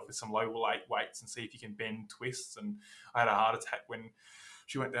started off with some low weights and see if you can bend twists. And I had a heart attack when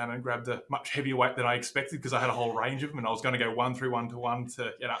she went down and grabbed a much heavier weight than I expected, because I had a whole range of them, and I was going to go 1 through 1 to 1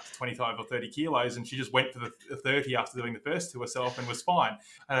 to get up to 25 or 30 kilos. And she just went for the 30 after doing the first two herself and was fine.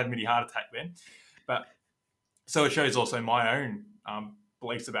 I had a mini heart attack then. But so it shows also my own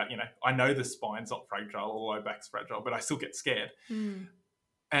beliefs about, I know the spine's not fragile or low back's fragile, but I still get scared.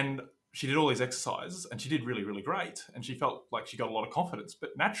 And she did all these exercises and she did really, really great. And she felt like she got a lot of confidence.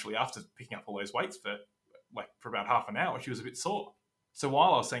 But naturally, after picking up all those weights for about half an hour, she was a bit sore. So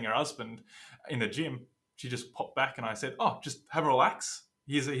while I was seeing her husband in the gym, she just popped back and I said, just have a relax.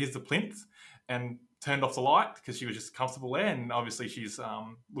 Here's the plinth, and turned off the light because she was just comfortable there. And obviously she's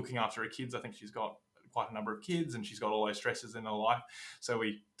looking after her kids. I think she's got quite a number of kids and she's got all those stresses in her life. So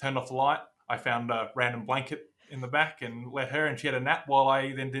we turned off the light. I found a random blanket in the back and let her, and she had a nap while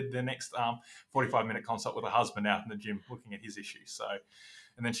I then did the next 45-minute consult with her husband out in the gym looking at his issues. So,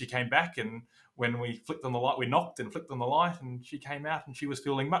 and then she came back, and when we flicked on the light, we knocked and flicked on the light, and she came out and she was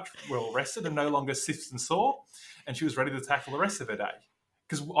feeling much well rested and no longer stiff and sore, and she was ready to tackle the rest of her day.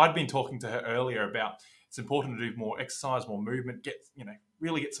 Because I'd been talking to her earlier about it's important to do more exercise, more movement,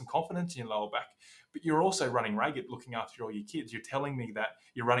 really get some confidence in your lower back. But you're also running ragged looking after all your kids. You're telling me that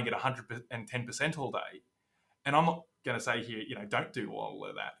you're running at 110% all day. And I'm not going to say here, don't do all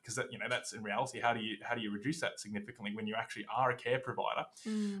of that, because that's in reality. How do you reduce that significantly when you actually are a care provider?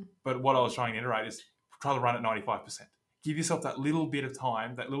 But what I was trying to iterate is try to run at 95%. Give yourself that little bit of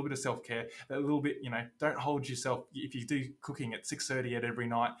time, that little bit of self-care, that little bit, don't hold yourself. If you do cooking at 6:30 at every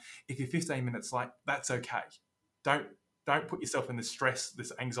night, if you're 15 minutes late, that's okay. Don't put yourself in this stress,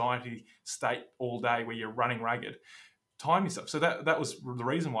 this anxiety state all day where you're running ragged. Time yourself. So that was the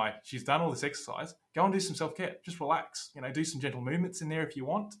reason why she's done all this exercise. Go and do some self-care. Just relax. Do some gentle movements in there if you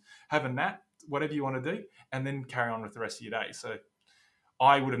want. Have a nap, whatever you want to do, and then carry on with the rest of your day. So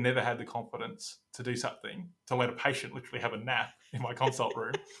I would have never had the confidence to do something, to let a patient literally have a nap in my consult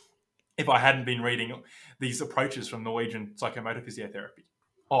room if I hadn't been reading these approaches from Norwegian psychomotor physiotherapy.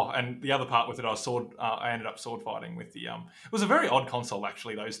 Oh, and the other part with it, I ended up sword fighting with the. It was a very odd consult,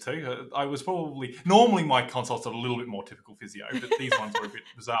 actually. Those two, I was normally my consults are a little bit more typical physio, but these ones were a bit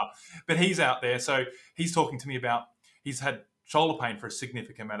bizarre. But he's out there, so he's talking to me about he's had shoulder pain for a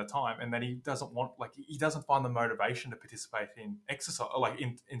significant amount of time, and then he doesn't find the motivation to participate in exercise, like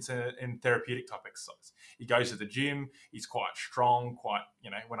in therapeutic type exercise. He goes to the gym, he's quite strong,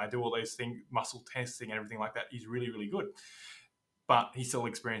 when I do all those things, muscle testing and everything like that, he's really, really good, but he still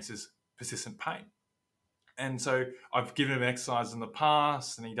experiences persistent pain. And so I've given him exercises in the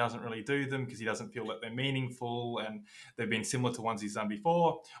past and he doesn't really do them because he doesn't feel that they're meaningful and they've been similar to ones he's done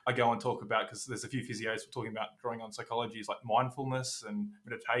before. I go and talk about, because there's a few physios talking about drawing on psychology, like mindfulness and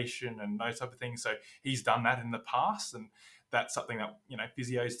meditation and those type of things. So he's done that in the past, and that's something that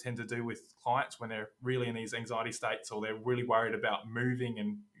physios tend to do with clients when they're really in these anxiety states or they're really worried about moving.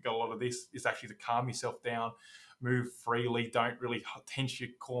 And you've got a lot of this is actually to calm yourself down, move freely, don't really tense your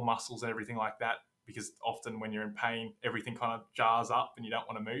core muscles and everything like that, because often when you're in pain, everything kind of jars up and you don't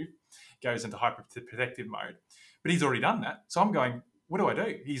want to move, goes into hyperprotective mode. But he's already done that. So I'm going, what do I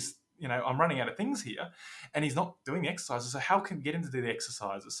do? I'm running out of things here and he's not doing the exercises. So how can we get him to do the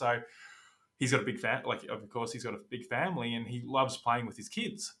exercises? So he's got a big of course, he's got a big family and he loves playing with his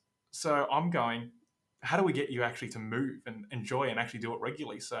kids. So I'm going, how do we get you actually to move and enjoy and actually do it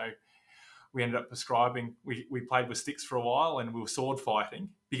regularly? So we ended up prescribing, we played with sticks for a while and we were sword fighting,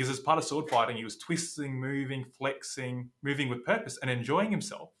 because as part of sword fighting, he was twisting, moving, flexing, moving with purpose and enjoying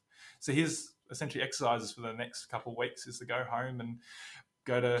himself. So his essentially exercises for the next couple of weeks is to go home and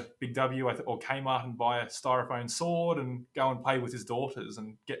go to Big W or Kmart and buy a styrofoam sword and go and play with his daughters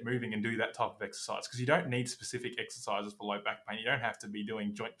and get moving and do that type of exercise. Because you don't need specific exercises for low back pain. You don't have to be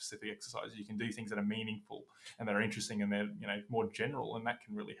doing joint specific exercises. You can do things that are meaningful and that are interesting and they're more general, and that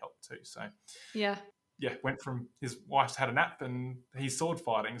can really help too. So yeah, went from his wife's had a nap and he's sword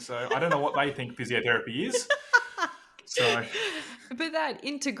fighting. So I don't know what they think physiotherapy is. So, but that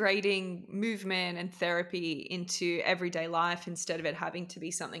integrating movement and therapy into everyday life instead of it having to be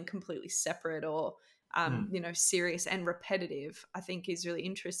something completely separate or serious and repetitive, I think is really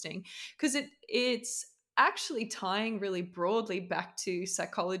interesting, because it's actually tying really broadly back to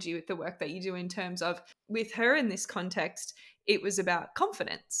psychology with the work that you do, in terms of, with her in this context, it was about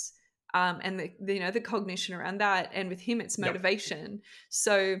confidence, and the cognition around that, and with him it's motivation. Yep.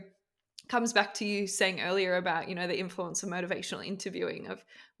 So comes back to you saying earlier about the influence of motivational interviewing, of,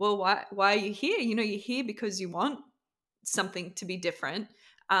 well, why are you here? You're here because you want something to be different,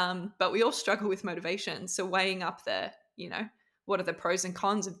 but we all struggle with motivation. So weighing up what are the pros and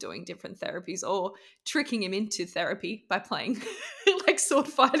cons of doing different therapies, or tricking him into therapy by playing like sword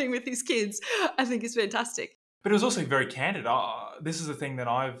fighting with his kids, I think is fantastic. But it was also very candid. This is the thing that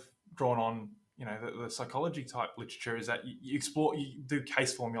I've drawn on the psychology type literature, is that you explore, you do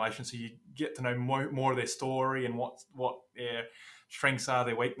case formulation, so you get to know more of their story and what their strengths are,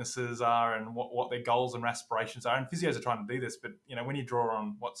 their weaknesses are, and what their goals and aspirations are. And physios are trying to do this, but when you draw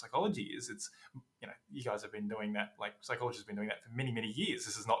on what psychology is, it's you guys have been doing that, like psychologists have been doing that for many, many years.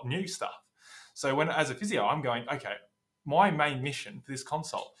 This is not new stuff. So when, as a physio, I'm going, okay, my main mission for this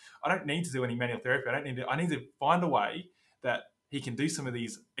consult, I don't need to do any manual therapy. I need to find a way that he can do some of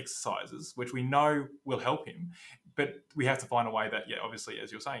these exercises, which we know will help him. But we have to find a way that, obviously, as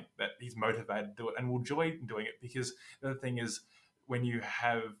you're saying, that he's motivated to do it and will enjoy doing it. Because the other thing is, when you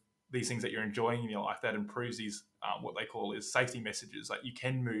have these things that you're enjoying in your life, that improves these, what they call is safety messages. Like you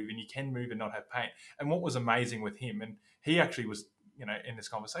can move and not have pain. And what was amazing with him, and he actually was, in this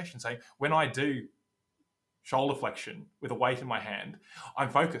conversation saying, when I do shoulder flexion with a weight in my hand, I'm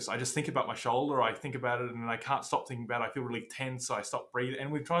focused. I just think about my shoulder. I think about it and I can't stop thinking about it. I feel really tense. So I stop breathing.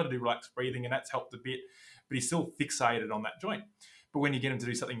 And we've tried to do relaxed breathing and that's helped a bit, but he's still fixated on that joint. But when you get him to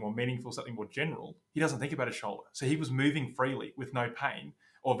do something more meaningful, something more general, he doesn't think about his shoulder. So he was moving freely with no pain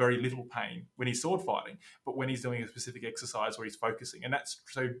or very little pain when he's sword fighting, but when he's doing a specific exercise where he's focusing. And that's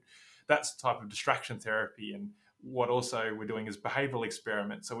the type of distraction therapy. And what also we're doing is behavioral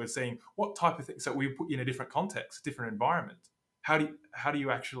experiments. So we're seeing what type of things, so we put you in a different context, different environment. How do you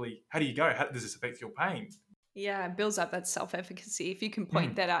go? How does this affect your pain? Yeah, it builds up that self-efficacy. If you can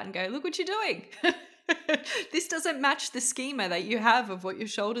point that out and go, look what you're doing. This doesn't match the schema that you have of what your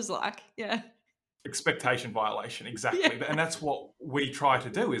shoulder's like. Yeah. Expectation violation, exactly. Yeah. And that's what we try to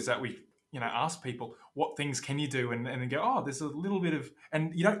do, is that we ask people, what things can you do? And then go, oh, there's a little bit of,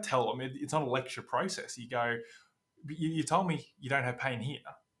 and you don't tell them, it's not a lecture process. You go, you told me you don't have pain here.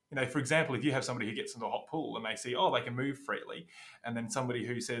 For example, if you have somebody who gets into a hot pool and they see, oh, they can move freely, and then somebody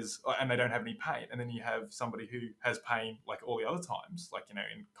who says, and they don't have any pain, and then you have somebody who has pain like all the other times, like,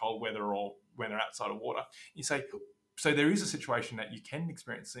 in cold weather or when they're outside of water, you say, so there is a situation that you can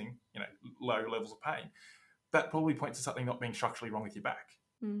experiencing, low levels of pain. That probably points to something not being structurally wrong with your back.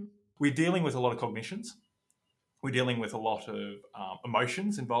 We're dealing with a lot of cognitions. We're dealing with a lot of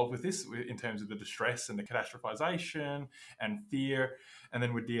emotions involved with this in terms of the distress and the catastrophization and fear. And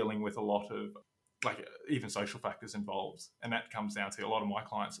then we're dealing with a lot of even social factors involved. And that comes down to a lot of my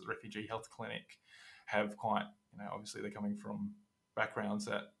clients at the Refugee Health Clinic have quite, obviously they're coming from backgrounds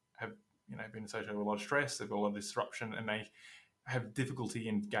that have, been associated with a lot of stress, they've got a lot of disruption, and they have difficulty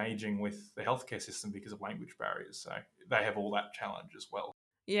engaging with the healthcare system because of language barriers. So they have all that challenge as well.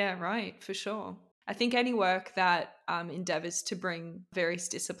 Yeah, right, for sure. I think any work that endeavors to bring various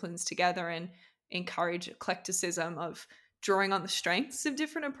disciplines together and encourage eclecticism of drawing on the strengths of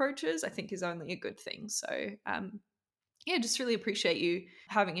different approaches, I think is only a good thing. So, just really appreciate you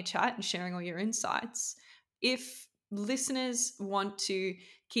having a chat and sharing all your insights. If listeners want to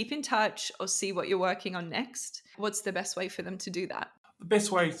keep in touch or see what you're working on next, what's the best way for them to do that? The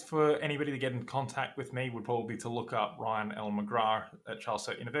best way for anybody to get in contact with me would probably be to look up Ryan L. McGrath at Charles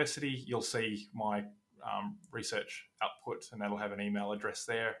Sturt University. You'll see my research output, and that'll have an email address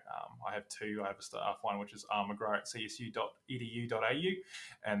there. I have two. I have a staff one, which is rmcgrath@csu.edu.au,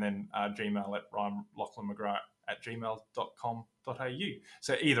 and then Gmail at ryanlachlanmcgrath@gmail.com.au.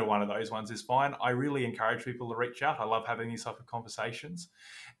 So either one of those ones is fine. I really encourage people to reach out. I love having these type of conversations.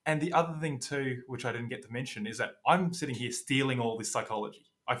 And the other thing too, which I didn't get to mention, is that I'm sitting here stealing all this psychology.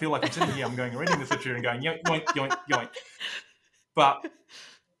 I feel like I'm sitting here, I'm reading this literature and going, yoink, yoink, yoink, yoink. But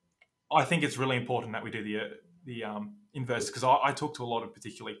I think it's really important that we do the inverse, because I talk to a lot of,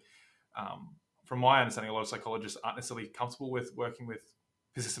 particularly, from my understanding, a lot of psychologists aren't necessarily comfortable with working with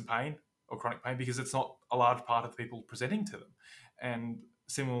persistent pain or chronic pain because it's not a large part of the people presenting to them. And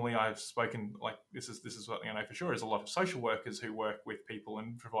similarly, I've spoken, this is something I know for sure, is a lot of social workers who work with people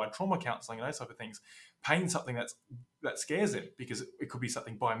and provide trauma counselling and those type of things. Pain's something that scares them because it could be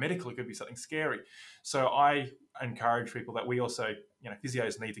something biomedical, it could be something scary. So I encourage people that we also,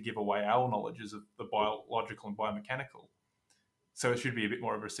 physios need to give away our knowledges of the biological and biomechanical. So it should be a bit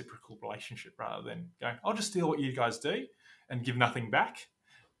more of a reciprocal relationship rather than going, I'll just steal what you guys do and give nothing back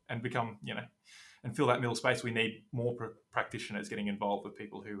and become, and fill that middle space. We need more practitioners getting involved with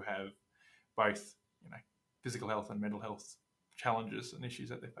people who have both, physical health and mental health challenges and issues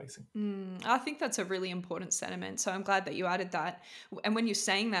that they're facing. I think that's a really important sentiment. So I'm glad that you added that. And when you're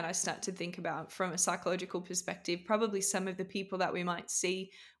saying that, I start to think about, from a psychological perspective, probably some of the people that we might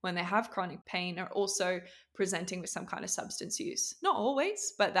see when they have chronic pain are also presenting with some kind of substance use. Not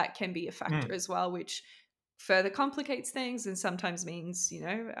always, but that can be a factor as well, which further complicates things and sometimes means,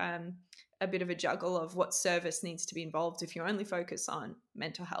 a bit of a juggle of what service needs to be involved if you only focus on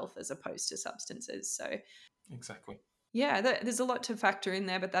mental health as opposed to substances. So exactly. Yeah, there's a lot to factor in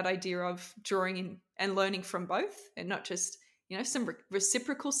there, but that idea of drawing in and learning from both and not just, some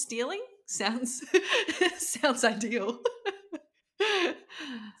reciprocal stealing sounds ideal.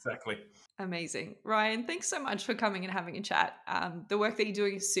 Exactly. Amazing. Ryan, thanks so much for coming and having a chat. The work that you're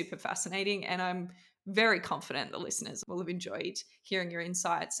doing is super fascinating, and I'm very confident the listeners will have enjoyed hearing your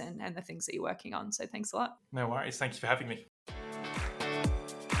insights and the things that you're working on. So thanks a lot. No worries. Thank you for having me.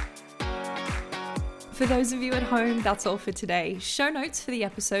 For those of you at home, that's all for today. Show notes for the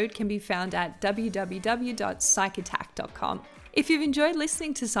episode can be found at www.psychattack.com. If you've enjoyed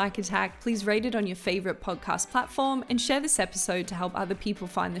listening to Psych Attack, please rate it on your favorite podcast platform and share this episode to help other people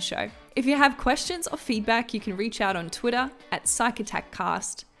find the show. If you have questions or feedback, you can reach out on Twitter at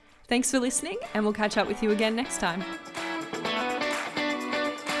PsychAttackCast. Thanks for listening, and we'll catch up with you again next time.